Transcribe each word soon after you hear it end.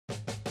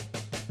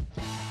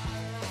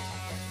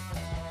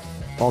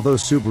Although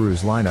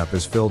Subaru's lineup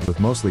is filled with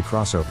mostly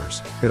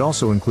crossovers, it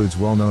also includes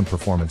well-known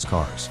performance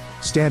cars,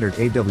 standard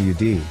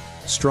AWD,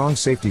 strong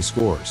safety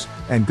scores,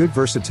 and good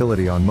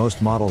versatility on most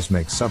models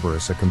make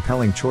Subaru a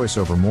compelling choice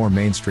over more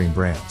mainstream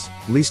brands.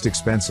 Least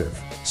expensive,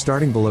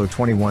 starting below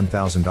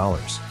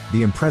 $21,000,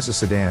 the Impreza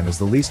sedan is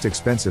the least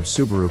expensive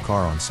Subaru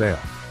car on sale.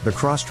 The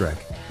Crosstrek,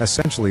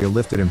 essentially a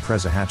lifted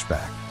Impreza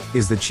hatchback,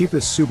 is the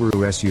cheapest Subaru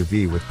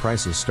SUV with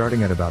prices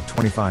starting at about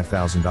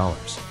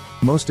 $25,000.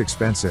 Most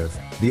expensive,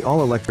 the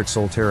all-electric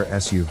Solterra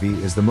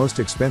SUV is the most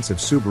expensive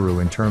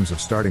Subaru in terms of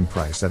starting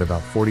price at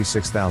about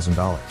 $46,000.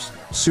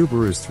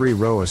 Subaru's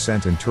 3-row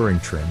Ascent and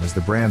Touring trim is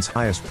the brand's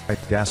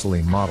highest-priced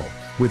gasoline model,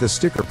 with a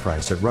sticker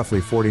price at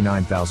roughly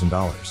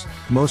 $49,000.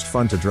 Most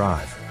fun to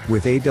drive,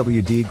 with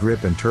AWD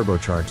grip and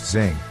turbocharged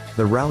zing,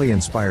 the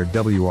rally-inspired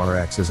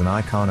WRX is an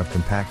icon of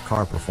compact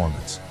car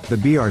performance. The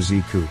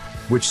BRZ Coupe,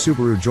 which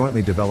Subaru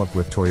jointly developed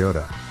with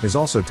Toyota, is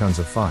also tons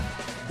of fun.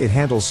 It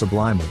handles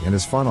sublimely and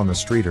is fun on the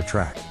street or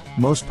track.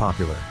 Most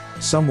popular,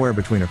 somewhere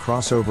between a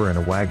crossover and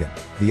a wagon,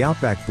 the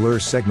Outback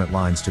blurs segment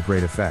lines to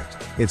great effect.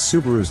 It's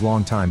Subaru's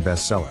longtime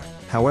bestseller.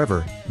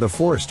 However, the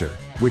Forester,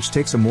 which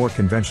takes a more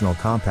conventional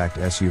compact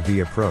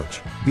SUV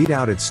approach, beat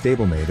out its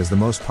stablemate as the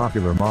most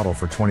popular model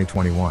for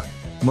 2021.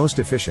 Most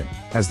efficient,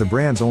 as the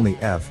brand's only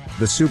EV,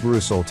 the Subaru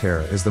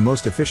Solterra is the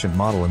most efficient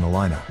model in the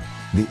lineup.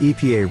 The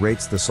EPA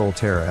rates the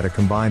Solterra at a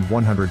combined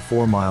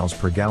 104 miles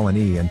per gallon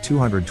E and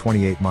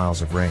 228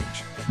 miles of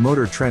range.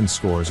 Motor Trend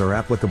scores are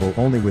applicable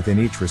only within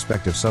each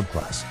respective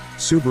subclass.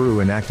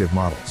 Subaru inactive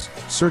models.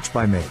 Search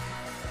by make.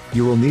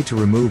 You will need to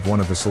remove one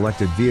of the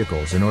selected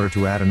vehicles in order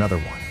to add another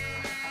one.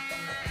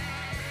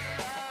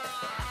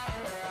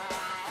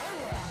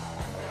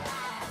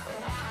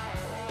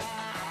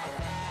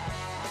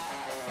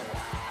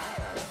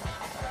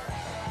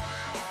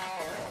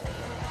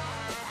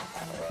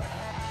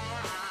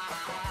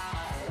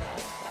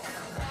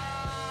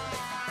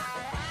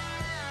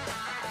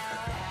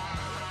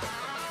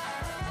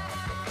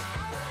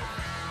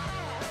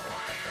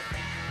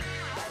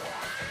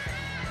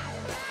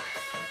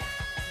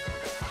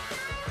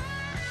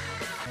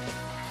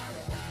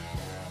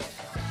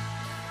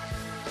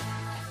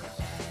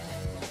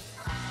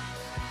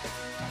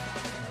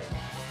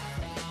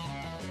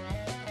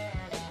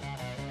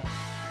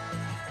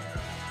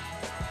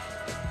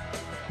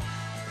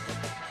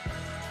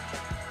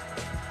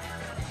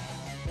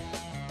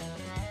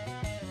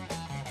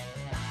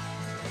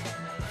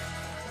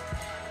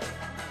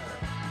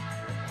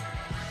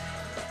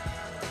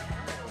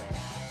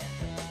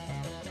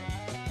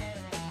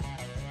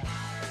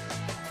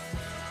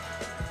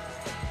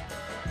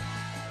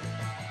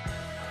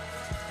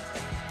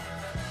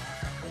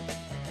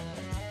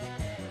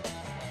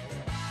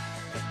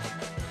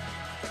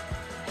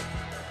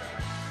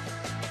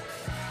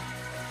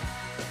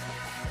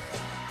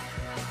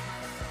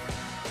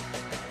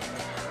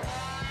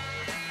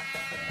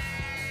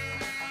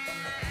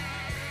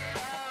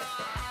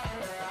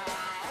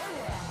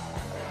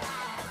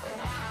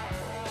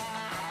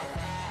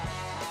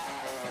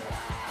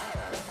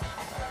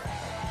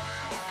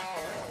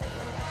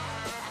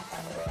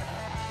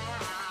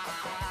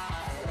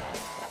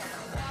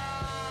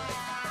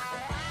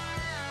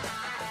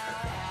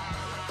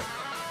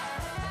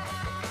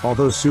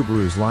 Although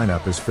Subaru's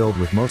lineup is filled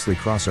with mostly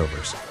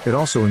crossovers, it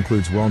also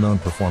includes well-known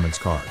performance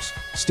cars,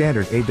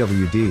 standard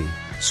AWD,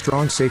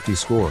 strong safety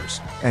scores,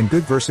 and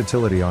good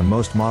versatility on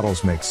most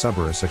models make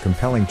Subaru a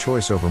compelling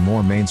choice over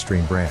more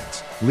mainstream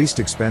brands. Least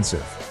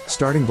expensive,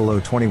 starting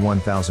below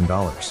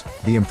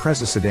 $21,000, the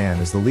Impreza sedan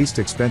is the least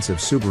expensive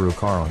Subaru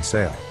car on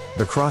sale.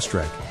 The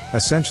Crosstrek,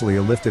 essentially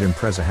a lifted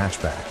Impreza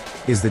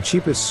hatchback, is the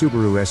cheapest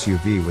Subaru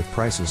SUV with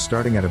prices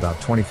starting at about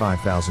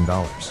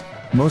 $25,000.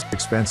 Most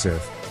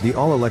expensive, the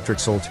all-electric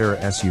Solterra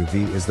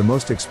SUV is the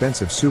most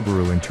expensive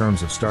Subaru in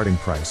terms of starting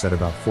price at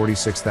about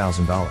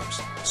 $46,000.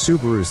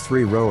 Subaru's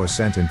 3-row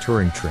Ascent and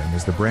Touring trim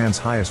is the brand's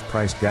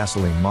highest-priced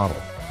gasoline model,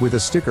 with a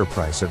sticker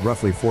price at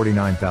roughly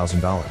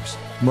 $49,000.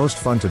 Most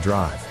fun to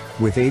drive,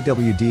 with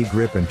AWD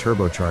grip and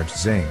turbocharged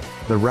zing,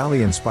 the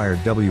rally-inspired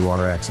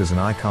WRX is an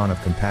icon of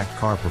compact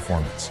car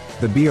performance.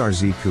 The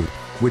BRZ Coupe,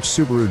 which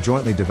Subaru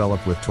jointly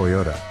developed with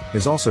Toyota,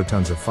 is also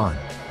tons of fun.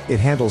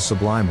 It handles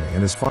sublimely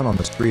and is fun on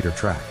the street or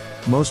track.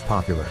 Most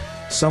popular,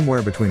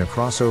 somewhere between a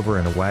crossover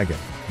and a wagon,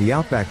 the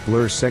Outback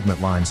blurs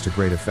segment lines to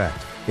great effect.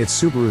 It's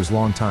Subaru's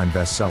longtime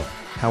bestseller.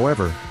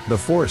 However, the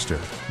Forester,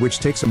 which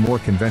takes a more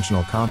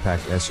conventional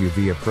compact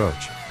SUV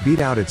approach, beat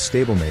out its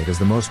stablemate as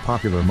the most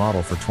popular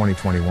model for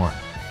 2021.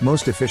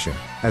 Most efficient,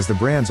 as the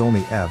brand's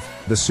only EV,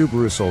 the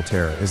Subaru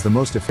Solterra is the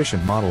most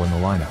efficient model in the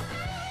lineup.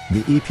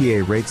 The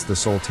EPA rates the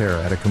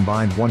Solterra at a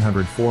combined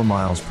 104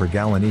 miles per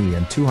gallon E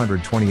and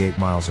 228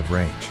 miles of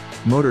range.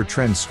 Motor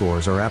Trend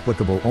scores are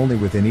applicable only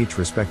within each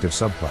respective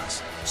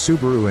subclass.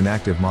 Subaru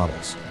inactive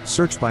models.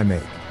 Search by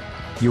make.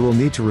 You will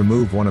need to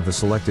remove one of the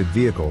selected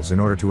vehicles in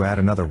order to add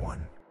another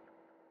one.